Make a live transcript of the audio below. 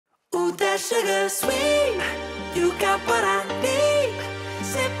Ooh, that sugar sweet, you got what I need.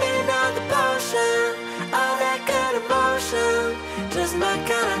 Sipping on the potion, all that good emotion, just my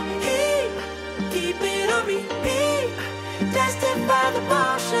kind of heat. Keep it on repeat, destined by the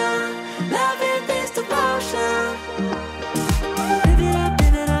motion, loving this devotion. Live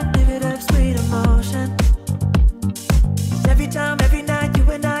it up, sweet emotion. Every time, every night, you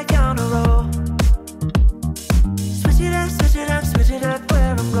and I on a roll. Switch it up, switch it up, switch it up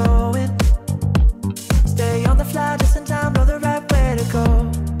where I'm going. Stay on the fly just in time, know the right way to go.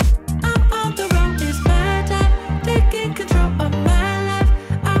 I'm on the road, it's my time, taking control of my life.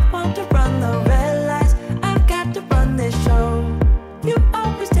 I want to run the red lights, I've got to run this show. You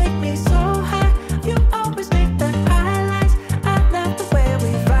always take me so